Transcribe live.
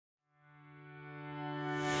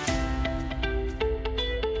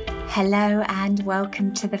Hello and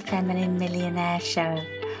welcome to the Feminine Millionaire Show.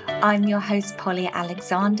 I'm your host, Polly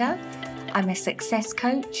Alexander. I'm a success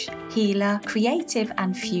coach, healer, creative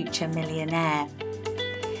and future millionaire.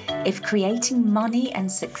 If creating money and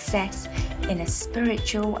success in a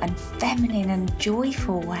spiritual and feminine and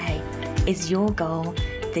joyful way is your goal,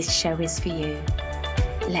 this show is for you.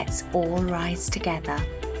 Let's all rise together.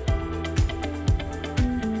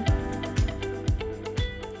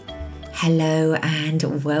 Hello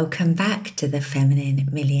and welcome back to the Feminine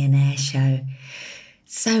Millionaire Show.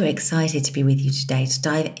 So excited to be with you today to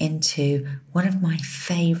dive into one of my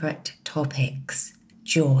favourite topics,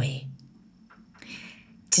 joy.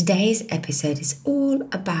 Today's episode is all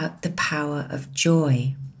about the power of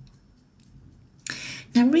joy.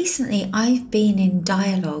 Now recently I've been in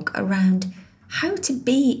dialogue around how to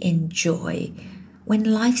be in joy when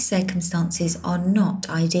life circumstances are not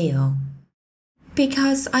ideal.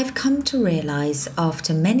 Because I've come to realise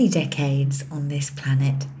after many decades on this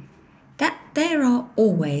planet that there are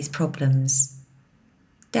always problems.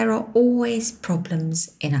 There are always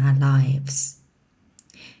problems in our lives.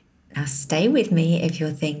 Now stay with me if you're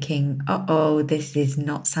thinking, this is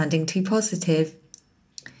not sounding too positive.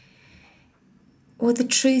 Well, the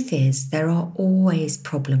truth is there are always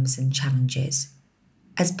problems and challenges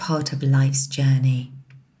as part of life's journey.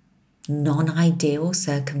 Non-ideal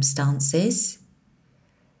circumstances,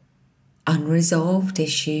 unresolved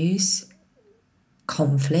issues,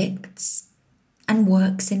 conflicts, and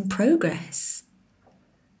works in progress.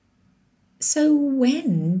 So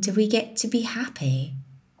when do we get to be happy?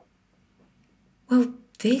 Well,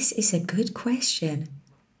 this is a good question,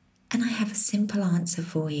 and I have a simple answer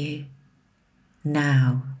for you.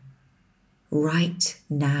 Now. Right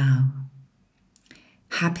now.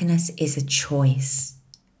 Happiness is a choice.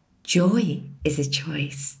 Joy is a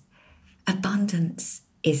choice. Abundance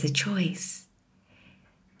is a choice.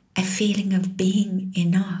 A feeling of being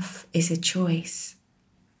enough is a choice.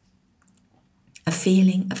 A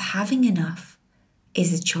feeling of having enough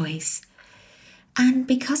is a choice. And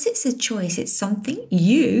because it's a choice, it's something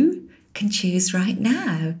you can choose right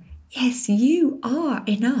now. Yes, you are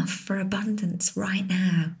enough for abundance right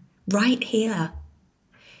now, right here.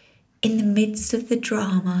 In the midst of the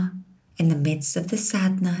drama, in the midst of the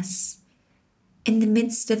sadness, in the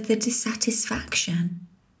midst of the dissatisfaction,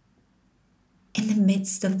 in the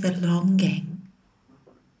midst of the longing,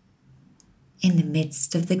 in the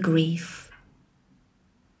midst of the grief,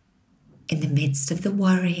 in the midst of the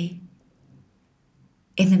worry,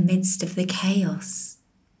 in the midst of the chaos,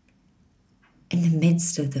 in the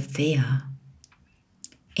midst of the fear,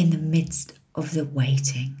 in the midst of the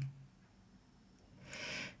waiting.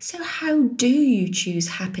 So how do you choose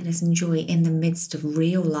happiness and joy in the midst of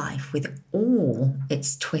real life with all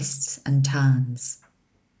its twists and turns?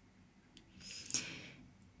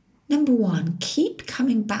 Number one, keep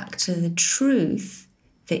coming back to the truth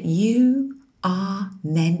that you are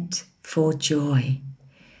meant for joy.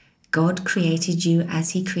 God created you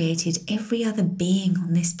as He created every other being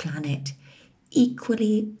on this planet,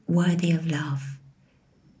 equally worthy of love,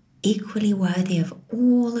 equally worthy of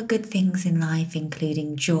all the good things in life,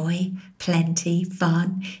 including joy, plenty,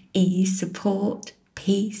 fun, ease, support,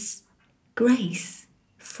 peace, grace,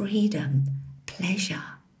 freedom, pleasure,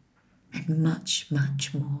 and much,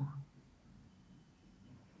 much more.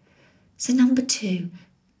 So number two,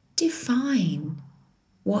 define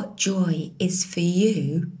what joy is for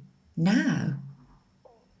you now.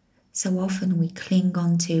 So often we cling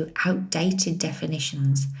on to outdated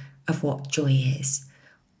definitions of what joy is,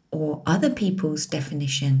 or other people's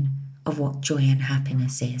definition of what joy and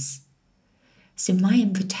happiness is. So my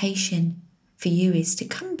invitation for you is to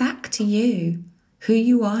come back to you, who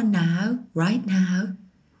you are now, right now.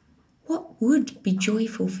 What would be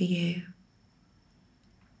joyful for you?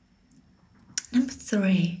 Number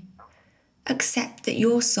three, accept that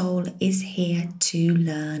your soul is here to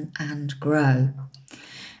learn and grow.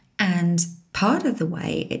 And part of the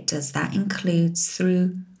way it does that includes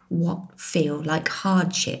through what feel like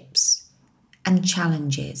hardships and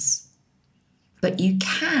challenges. But you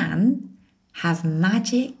can have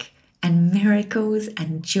magic and miracles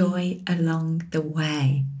and joy along the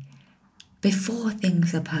way. Before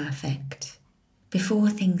things are perfect, before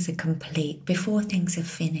things are complete, before things are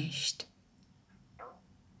finished.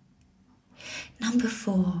 Number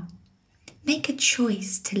four, make a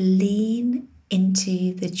choice to lean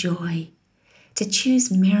into the joy, to choose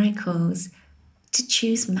miracles, to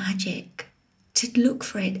choose magic, to look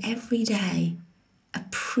for it every day,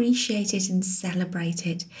 appreciate it and celebrate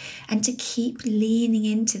it, and to keep leaning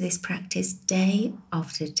into this practice day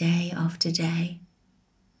after day after day.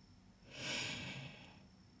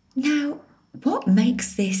 Now, What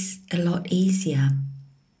makes this a lot easier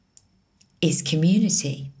is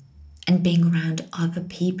community and being around other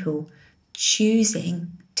people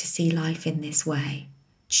choosing to see life in this way,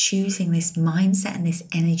 choosing this mindset and this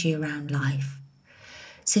energy around life.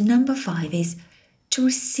 So number 5 is to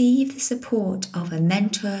receive the support of a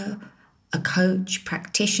mentor, a coach,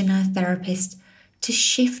 practitioner, therapist to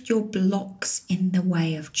shift your blocks in the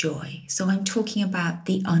way of joy. So I'm talking about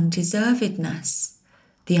the undeservedness,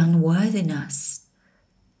 the unworthiness,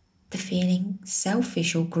 the feeling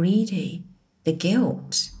selfish or greedy, the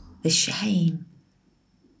guilt, the shame,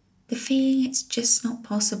 the feeling it's just not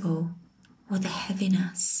possible, or the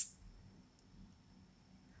heaviness.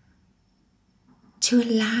 To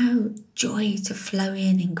allow joy to flow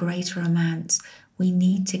in greater amounts, we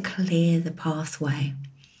need to clear the pathway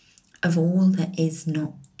of all that is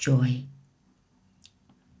not joy.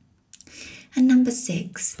 And number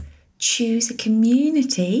 6, choose a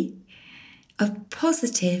community of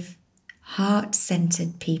positive,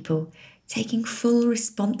 heart-centered people taking full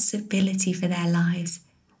responsibility for their lives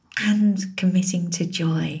and committing to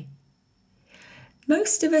joy.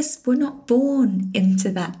 Most of us were not born into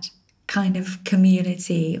that kind of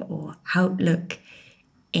community or outlook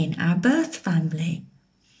in our birth family.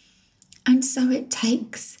 And so it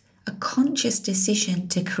takes a conscious decision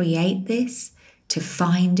to create this, to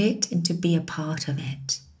find it, and to be a part of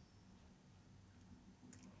it.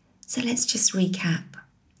 So let's just recap.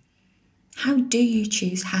 How do you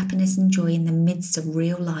choose happiness and joy in the midst of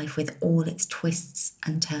real life with all its twists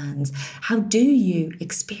and turns? How do you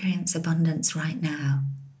experience abundance right now?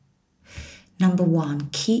 Number 1,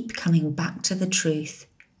 keep coming back to the truth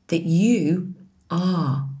that you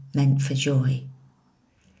are meant for joy.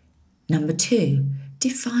 Number 2,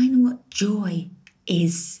 define what joy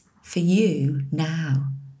is for you now.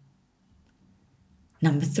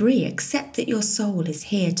 Number 3, accept that your soul is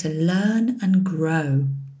here to learn and grow.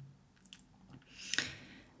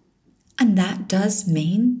 And that does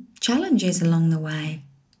mean challenges along the way.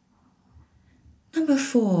 Number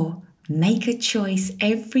 4, make a choice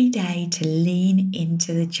every day to lean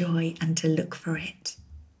into the joy and to look for it.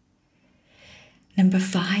 Number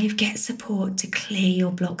 5, get support to clear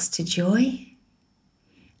your blocks to joy.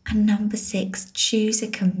 And number 6, choose a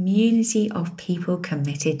community of people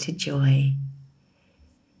committed to joy.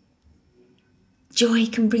 Joy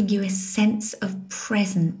can bring you a sense of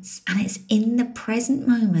presence, and it's in the present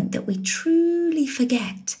moment that we truly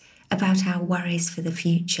forget about our worries for the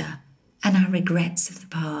future and our regrets of the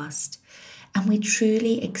past, and we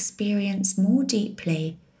truly experience more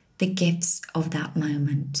deeply the gifts of that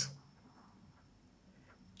moment.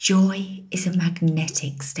 Joy is a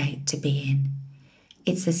magnetic state to be in.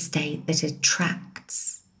 It's a state that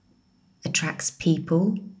attracts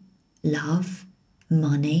people, love,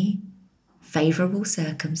 money, favourable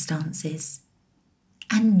circumstances,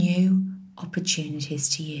 and new opportunities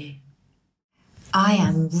to you. I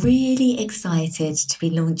am really excited to be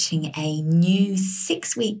launching a new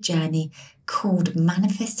 6-week journey called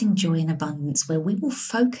Manifesting Joy in Abundance, where we will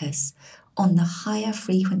focus on the higher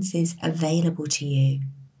frequencies available to you.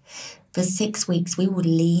 For 6 weeks, we will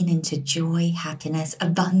lean into joy, happiness,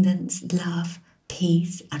 abundance, love,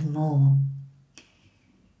 peace, and more.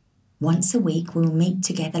 Once a week, we will meet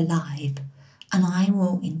together live, and I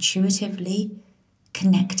will intuitively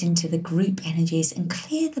connect into the group energies and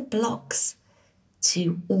clear the blocks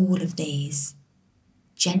to all of these,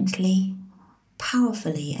 gently,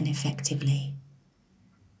 powerfully, and effectively.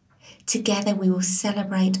 Together, we will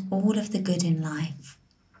celebrate all of the good in life.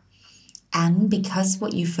 And because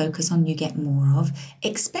what you focus on, you get more of,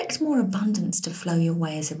 expect more abundance to flow your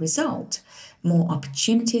way as a result. More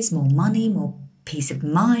opportunities, more money, more peace of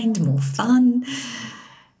mind, more fun.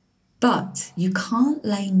 But you can't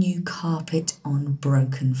lay new carpet on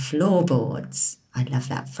broken floorboards. I love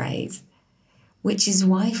that phrase. Which is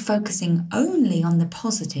why focusing only on the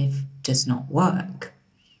positive does not work.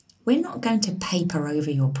 We're not going to paper over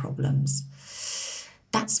your problems.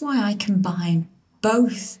 That's why I combine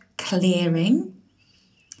both clearing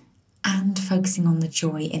and focusing on the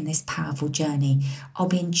joy in this powerful journey. I'll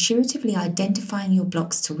be intuitively identifying your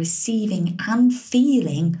blocks to receiving and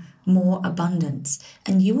feeling more abundance,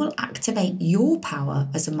 and you will activate your power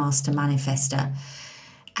as a master manifester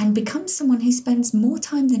and become someone who spends more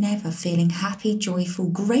time than ever feeling happy, joyful,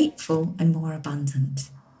 grateful, and more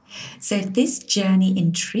abundant. So if this journey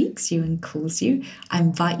intrigues you and calls you, I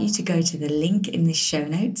invite you to go to the link in the show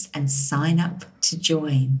notes and sign up to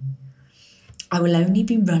join. I will only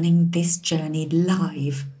be running this journey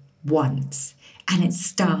live once, and it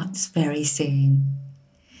starts very soon.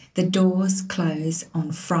 The doors close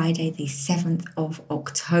on Friday, the 7th of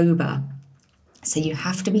October. So you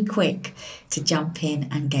have to be quick to jump in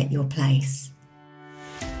and get your place.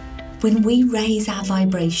 When we raise our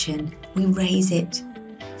vibration, we raise it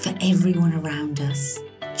for everyone around us.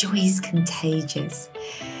 Joy is contagious.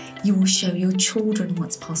 You will show your children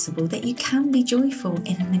what's possible, that you can be joyful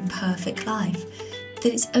in an imperfect life,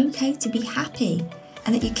 that it's okay to be happy,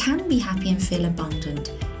 and that you can be happy and feel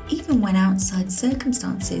abundant, even when outside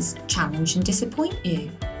circumstances challenge and disappoint you.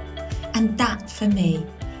 And that, for me,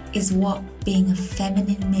 is what being a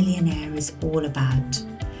feminine millionaire is all about.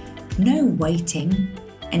 No waiting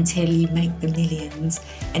until you make the millions,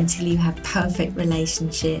 until you have perfect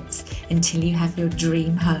relationships, until you have your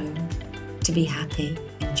dream home to be happy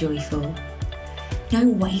and joyful. No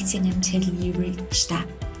waiting until you reach that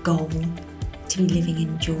goal to be living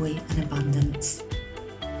in joy and abundance.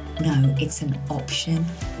 No, it's an option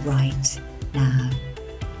right now.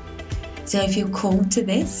 So if you're called to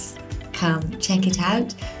this, come check it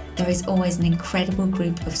out. There is always an incredible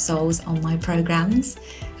group of souls on my programs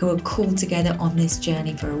who are called together on this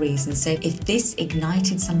journey for a reason. So if this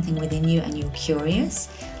ignited something within you and you're curious,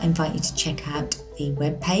 I invite you to check out the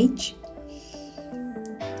webpage.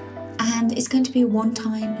 And it's going to be a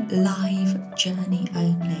one-time live journey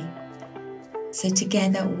only. So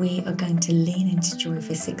together we are going to lean into joy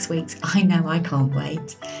for 6 weeks. I know I can't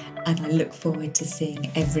wait. And I look forward to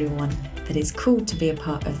seeing everyone that is called to be a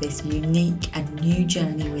part of this unique and new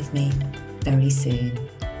journey with me very soon.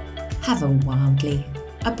 Have a wildly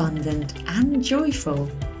abundant and joyful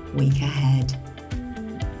week ahead.